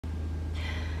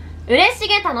嬉し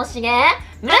げ楽しげ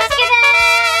村重でー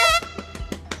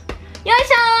す。よいし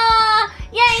ょ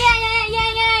ー、イエイイエイイエイイエイ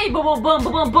イエイ、ボボンボン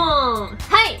ボボンボン。は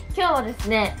い、今日はです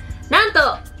ね、なんとド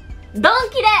ンキで1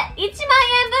万円分買い物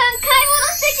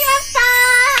してきました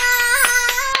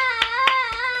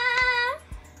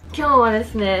ー。今日はで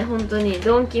すね、本当に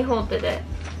ドンキホーテで、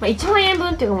1万円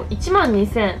分っていうかもう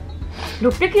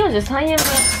12,643円分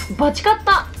バチ買っ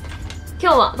た。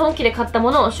今日はドンキで買った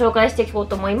ものを紹介していこう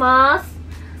と思います。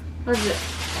まず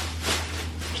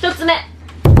1つ目、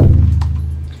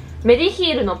メディ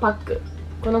ヒールのパック。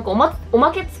これなんかおま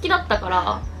け付きだったか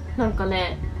らなんか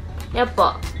ね、やっ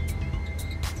ぱ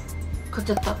買っ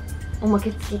ちゃった。おまけ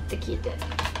付きって聞いて。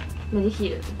メディヒ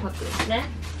ールのパックですね。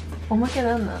おまけ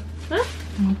なんなん？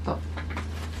思った。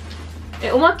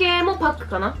おまけもパック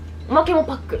かな。おまけも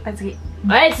パック。はい、次。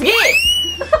次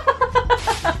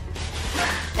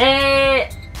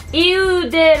イ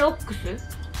ウデロックス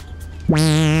ラ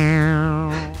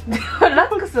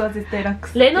ックスは絶対ラック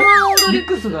ス。レノアオードリュッ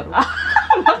クスだろ。ラック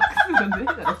スが出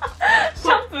たらシ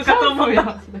ャンプーかと思うや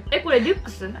ん。これリュッ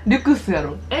クス？リュックスや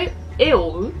ろ。絵を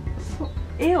追う？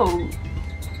絵を追う。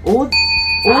オー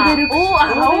デルックス。オ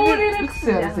ーデルックス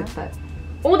やろ絶対。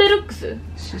オーデルックス？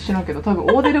知らんけど多分オ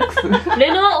ーデルックス。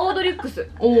レノアオードリュックス。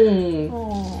お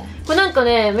お。これなんか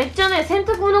ね、めっちゃね、洗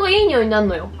濯物がいい匂いになる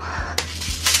のよ。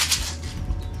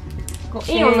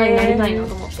いい女になりたいな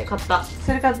と思って買った。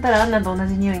それ買ったらアンナと同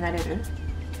じ匂いになれる？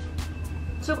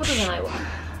そういうことじゃないわ。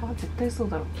絶対そう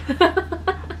だろ。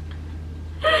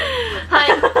はい。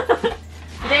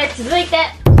で、続いて、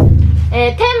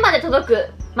天まで届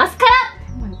くマスカラ。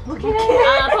届け。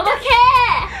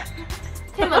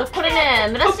天まで、これね、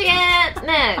村重ね、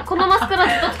このマスカラ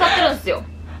ずっと使ってるんですよ。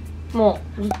も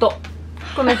うずっと。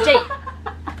これめっちゃいい。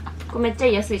これめっちゃ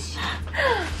いい、安いし。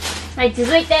はい、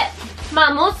続いて、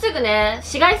もうすぐね、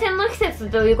紫外線の季節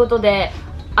ということで、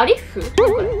アリフ？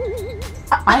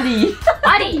アリ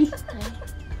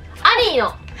ー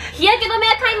の日焼け止め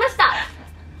は買いました。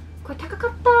これ高か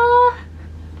っ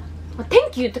たー。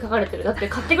Thank youって書かれてる。だって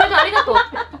買ってくれてありがとうっ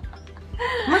て。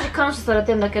マジ感謝され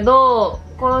てんだけど、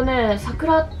これね、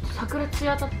桜つ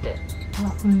やだって。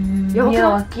宮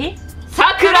脇？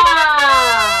桜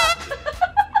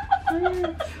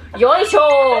ーよいしょ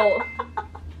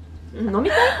ー。飲み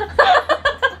たい？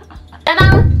ダダ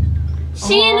ン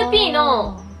 !CNP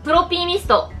のプロピーミス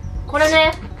ト。これ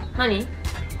ね、何？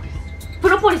プ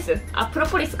ロポリス？プロ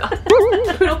ポリスか。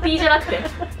プロピーじゃなくて。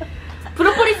プ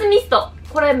ロポリスミスト。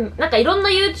これ、なんかいろんな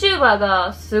YouTuber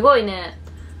がすごいね、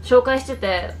紹介して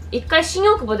て、一回新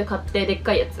大久保で買ってでっ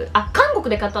かいやつ。韓国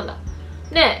で買ったんだ。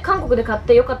で、韓国で買っ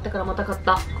てよかったからまた買っ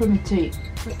た。これめっちゃいい。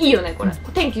いいよね、これ。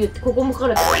Thank you ってここも書か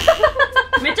れてる。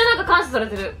めっちゃなんか感謝され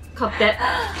てる。買って。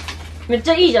めっち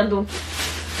ゃいいじゃん、ドンキ。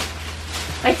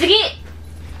はい、次。恋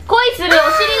するお尻。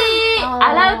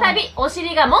洗うたび、お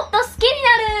尻がもっと好きにな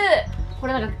る。こ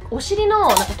れなんか、お尻の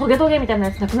なんかトゲトゲみたいな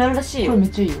やつなくなるらしいよ。これめっ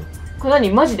ちゃいいよ。これ何？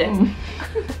マジで？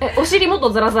お尻もっと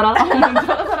ザラザラ？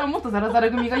もっとザラザラ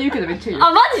組が言うけどめっちゃいい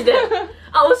よ。マジで？お尻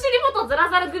もっとザラ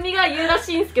ザラ組が言うら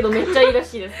しいんですけど、めっちゃいいら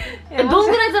しいです。どん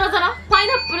ぐらいザラザラ？パイ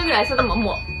ナップルぐらい？それとも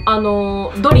もう、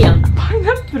ドリアン。パイ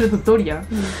ナップルとドリアン？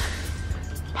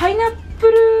パイナップ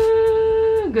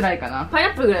ルぐらいかな。パイ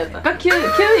ナップルぐらいだった。キウ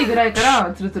イぐらいか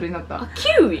らツルツルになった。キ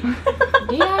ウイ？リアル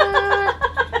ー。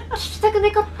聞きたくね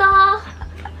かったー。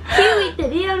キウイって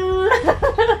リアルー。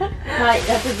はい、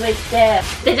じゃあ続いて、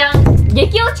じゃん、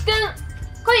激落ちくん。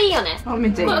これいいよね。め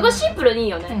っちゃいい。これシンプルにいい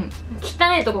よね。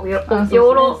汚いとこ汚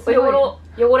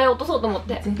れ落とそうと思っ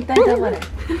て。絶対黙れ。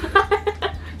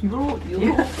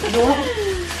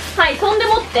はい、そんで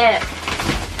もって、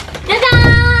じゃじゃ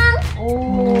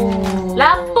ーん。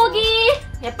ラッポギ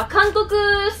ー。やっぱ韓国好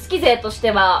き勢として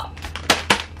は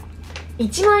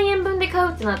1万円分で買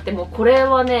うってなってもうこれ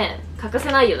はね、欠か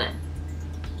せないよね。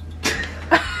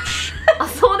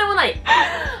そうでもない。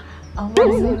マ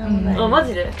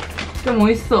ジで。でも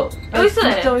美味しそう。美味しそうだよ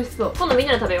ね。めっちゃ美味しそう。今度みん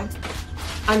なで食べよう。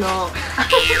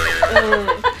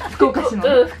福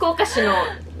岡市の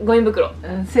ゴミ袋。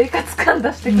生活感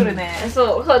出してくるね。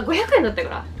そう、500円だったか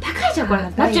ら高いじゃんこれ。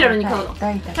ナチュラルに買うの。やっ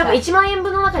ぱ1万円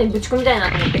分の中にぶち込みたいな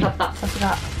と思って買った。さす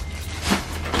が。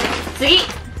次、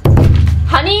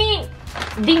ハニ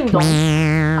ーディンドン。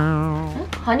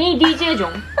ハニー DJ ジョ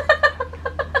ン。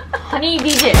ハニー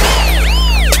DJ。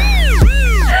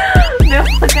わ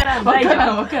からん。ハ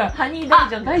ニーダイ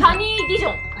ジョン。ハニーディジョ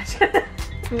ン。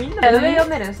みんな上読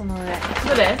める？その上。ど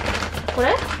れ？こ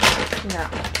れ？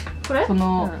これ？こ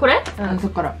れ？そ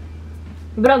っから。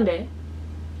ブランデ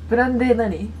ー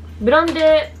何？ブラン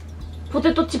デーポ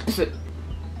テトチップス。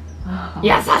い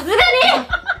や、さすがに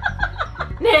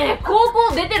ねえ、こ高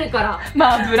校出てるから。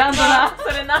まあブランドな。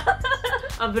それな。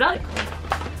あ、ブラン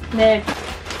ドね。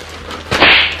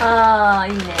ああ、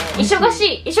いいね。忙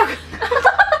しい。かわいい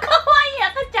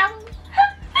赤ちゃん。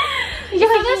忙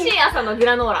しい朝のグ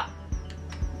ラノーラ。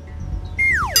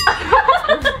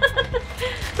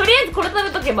とりあえずこれ食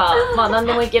べとけばまあ何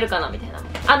でもいけるかなみたいな。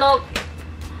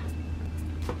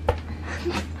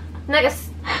なんか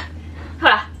ほ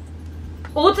ら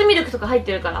オーツミルクとか入っ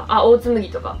てるから、あ、オーツ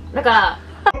麦とかだから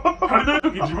足りない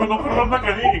とき自分の体の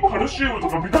中にカルシウムと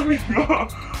かビタミンが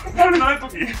足りないと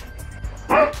き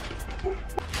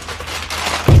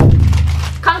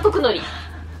韓国海苔。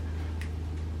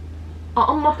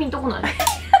あんまピンとこない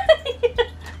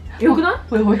よくない？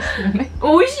これ美味しいよね。美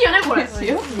味しいよねこれ。美味しい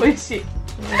よ。美味し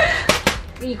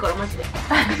い。いいからマジで。だ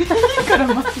から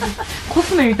マジでコ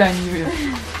スメみたいに言うよ。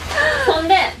そん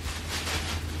で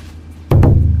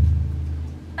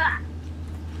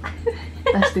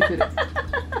出してくる。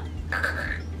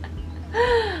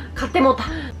買ってもうた。は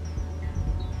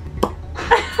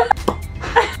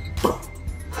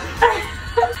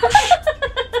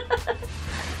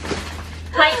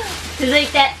い、続い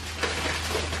て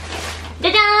じ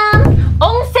ゃじゃーん、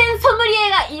温泉ソムリ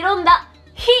エが挑んだ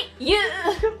非優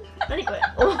何これ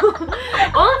温泉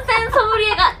ソムリエ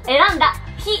が選んだ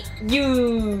非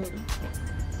優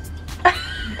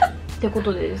ってこ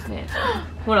とでですね、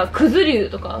ほら九頭竜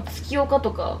とか月岡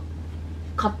とか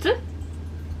カツ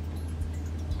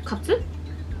か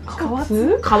わ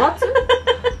つ？わ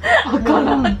か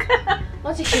らん。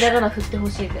マジひらがな振ってほ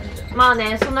しいけど、まあ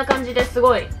ね、そんな感じです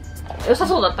ごい良さ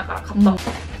そうだったから買った。す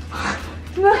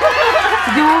ごい。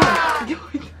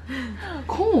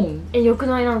コーン？よく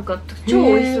ない？なんか超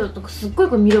美味しそうとか、すっごい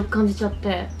こう魅力感じちゃっ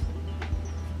て、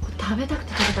これ食べたく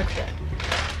て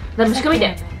でもしかも見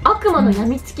て、悪魔のや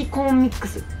みつきコーンミック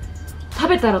ス、食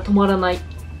べたら止まらない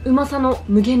うまさの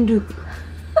無限ループ。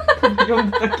読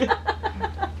んだだけ。な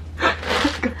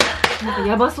んか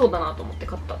やばそうだなと思って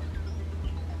買った。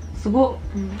すごっ。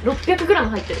600g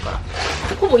入ってるから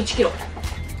ほぼ 1kg。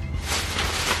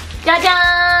じゃじゃ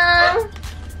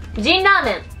ーん、ジンラー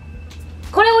メン。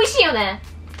これ美味しいよね。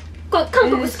これ韓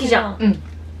国好きじゃん。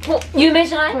有名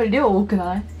じゃない？これ量多く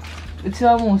ない？うち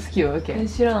はもう好きよわけ。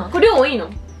知らん。これ量多いの？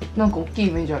なんか大きい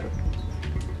イメージある。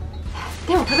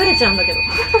でも食べれちゃうんだけど。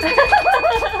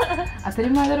当たり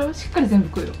前だろ、しっかり全部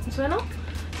食うよ。それな。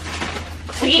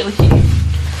次、美味しい。じゃじ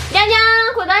ゃー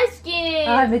ん、これ大好き。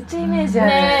あー、めっちゃイメージある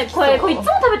ね。これいつも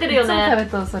食べてるよね。いつも食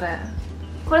べとうそれ。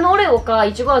これのオレオか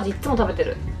いちご味いつも食べて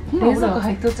る。冷蔵庫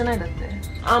入っとうじゃないだって。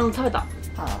あー、もう食べた。あ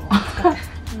あ、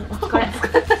お疲れ。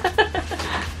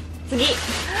次、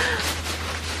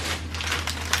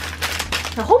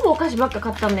ほぼお菓子ばっか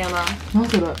買ったんだよな。なん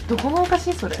それ、どこのお菓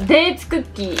子それ？デーツクッ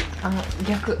キー。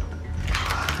逆。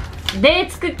デー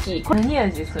ツクッキー。これ何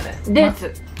味それ？デー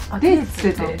ツ。デーツ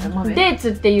ってデーツ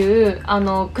っていう果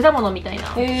物みたいな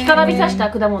干からびさした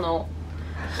果物を。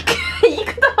言い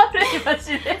方悪いマ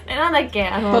ジで。なんだっけ、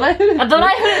ドライフルーツ。ド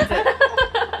ライフルーツ。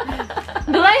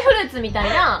ドライフルーツみたい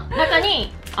な中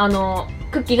に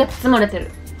クッキーが包まれて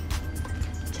る。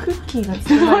クッキーが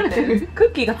包まれてる。ク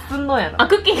ッキーが包んどんやな。あ、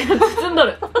クッキーが包んど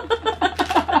る。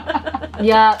い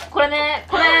や、これね、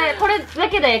これだ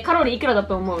けでカロリーいくらだ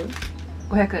と思う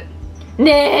？500。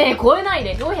ねえ、超えない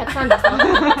で。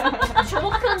433。しょ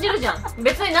ぼく感じるじゃん。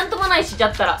別になんともないし、じゃ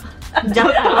ったらハ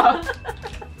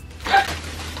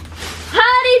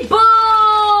リボー、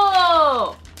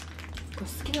これ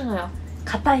好きなのよ。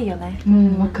硬いよね。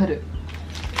わかる。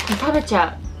これ食べち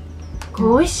ゃう。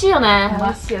これ美味しいよね。美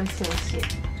味しい美味しい美味しい。こ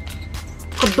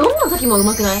れどんな時もう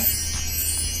まくない？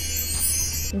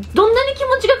どんなに気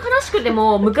持ちが悲しくて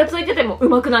もムカついててもう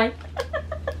まくない？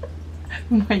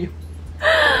うまいよ。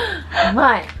う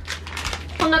まい。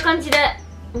こんな感じで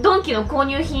ドンキの購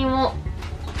入品を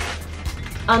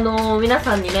皆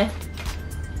さんにね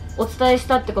お伝えし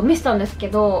たっていうか見せたんですけ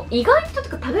ど、意外と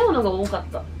食べ物が多かっ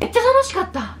た。めっちゃ楽しか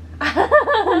った。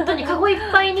本当にカゴいっ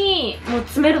ぱいにもう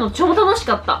詰めるの超楽し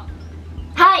かった。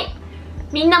はい、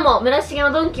みんなも村重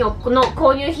のドンキの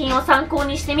購入品を参考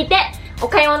にしてみてお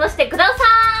買い物してくださ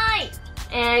い。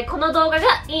この動画が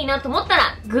いいなと思った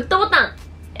らグッドボタン、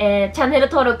チャンネル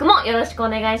登録もよろしくお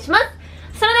願いします。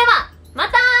それでは